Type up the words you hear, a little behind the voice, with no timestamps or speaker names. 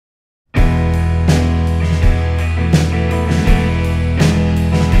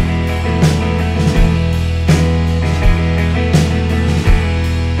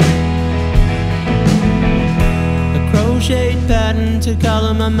to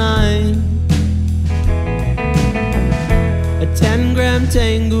colour my mind. A 10-gram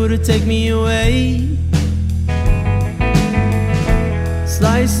tango to take me away.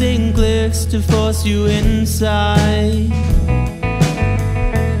 Slicing cliffs to force you inside.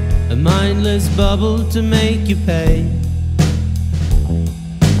 A mindless bubble to make you pay.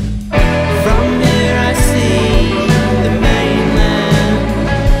 From here I see the mainland,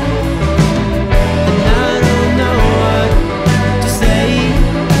 and I don't know what to say.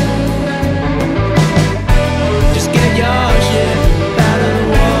 Just get your ship out of the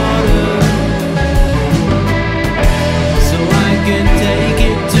water, so I can take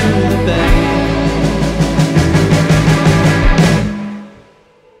it to the bay.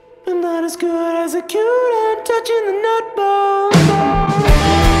 And not as good as a cute hand touching the nutbowl.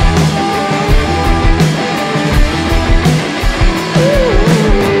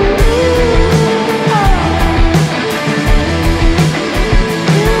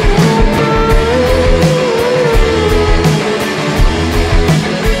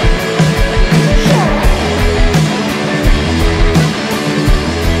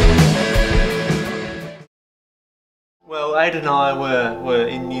 Well, Aid and I were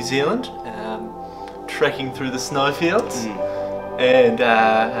in New Zealand, trekking through the snowfields, and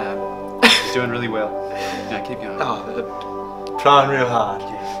Doing really well. Yeah, keep going. trying real hard.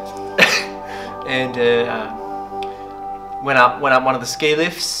 And went up one of the ski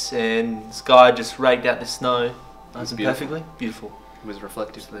lifts, and this guy just raked out the snow nice and perfectly. Beautiful. It was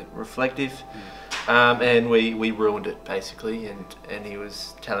reflective. Reflective. And we ruined it basically, and he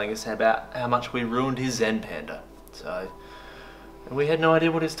was telling us about how much we ruined his Zen Panda. So, and we had no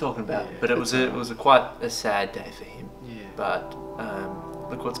idea what he was talking about, but it was quite a sad day for him. Yeah. But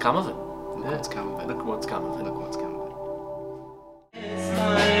look what's come of it. Look what's come of it. Look what's come of it. Look what's come of it. It's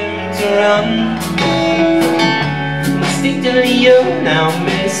time to run. Stick to you now,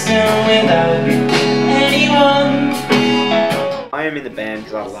 missing without anyone. I am in the band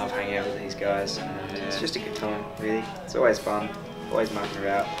because I love hanging out with these guys. It's just a good time, really. It's always fun, always mucking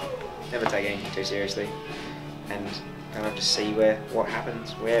about, never take anything too seriously, and kind of just see what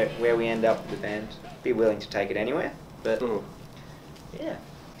happens, where we end up with the band. Be willing to take it anywhere, but yeah.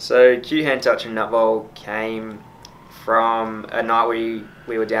 So Cute Hand Touch and Nutbowl came from a night we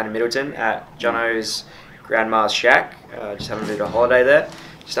were down in Middleton at Jono's grandma's shack, just having a bit of a holiday there.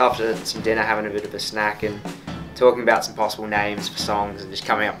 Just after some dinner, having a bit of a snack and talking about some possible names for songs and just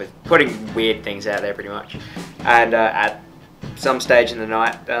coming up with, putting weird things out there pretty much. And at some stage in the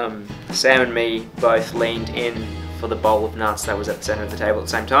night, Sam and me both leaned in for the bowl of nuts that was at the centre of the table at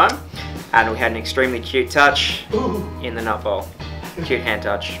the same time, and we had an extremely cute touch in the Nutbowl. Cute hand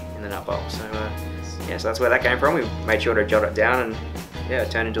touch in the Nutbowl. So yeah, so that's where that came from. We made sure to jot it down and yeah,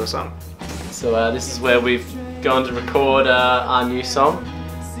 it turned into a song. So this is where we've gone to record our new song,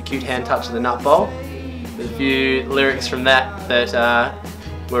 Cute Hand Touch of the Nutbowl. There's a few lyrics from that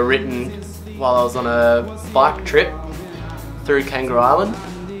were written while I was on a bike trip through Kangaroo Island,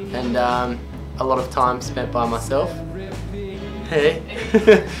 and a lot of time spent by myself. Hey.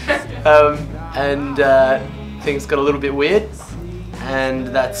 And things got a little bit weird, and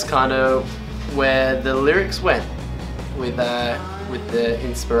that's kind of where the lyrics went with the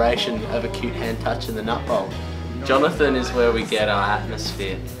inspiration of a cute hand touch in the Nutbowl. Jonathan is where we get our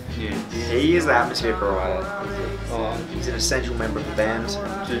atmosphere. Yeah, he is the atmosphere provider. He's an essential member of the band.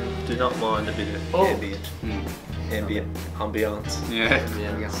 Do not mind a bit of ambient ambiance. Yeah.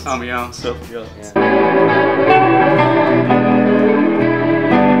 Ambiance.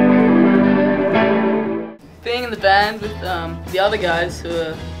 Being in the band with the other guys who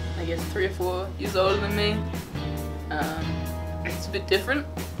are, I guess, 3 or 4 years older than me, it's a bit different,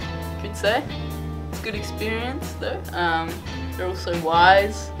 you could say. It's a good experience though. They're also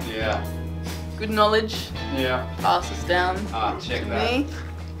wise. Yeah. Good knowledge. Yeah. Passes down check to that. me.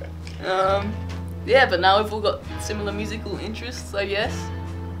 Yeah, but now we've all got similar musical interests, I guess,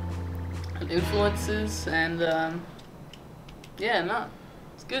 and influences, and yeah, no,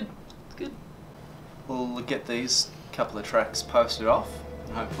 it's good. It's good. We'll get these couple of tracks posted off,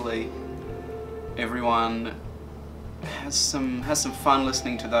 and hopefully everyone has some fun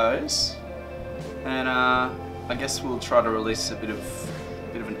listening to those. And I guess we'll try to release a bit of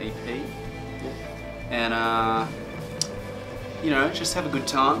an EP, and you know, just have a good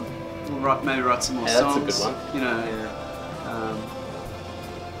time. We'll maybe write some more songs. That's a good one. You know,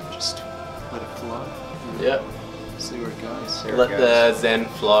 just let it flow. Yep. See where it goes. Let the Zen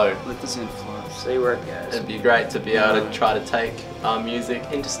flow. Let the Zen flow. See where it goes. It'd be great to be able to try to take our music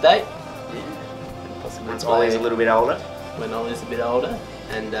interstate. Yeah. Possibly Once Ollie's a little bit older. When Ollie's a bit older,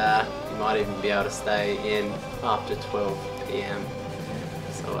 and you might even be able to stay in after 12 PM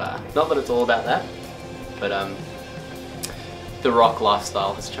So not that it's all about that, but the rock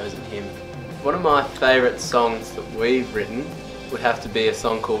lifestyle has chosen him. One of my favourite songs that we've written would have to be a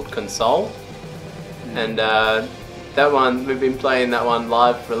song called Console. And that one, we've been playing that one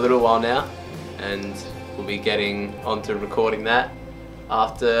live for a little while now, and we'll be getting onto recording that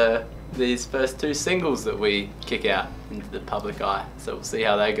after these first 2 singles that we kick out into the public eye. So we'll see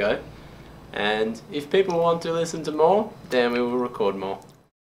how they go. And if people want to listen to more, then we will record more.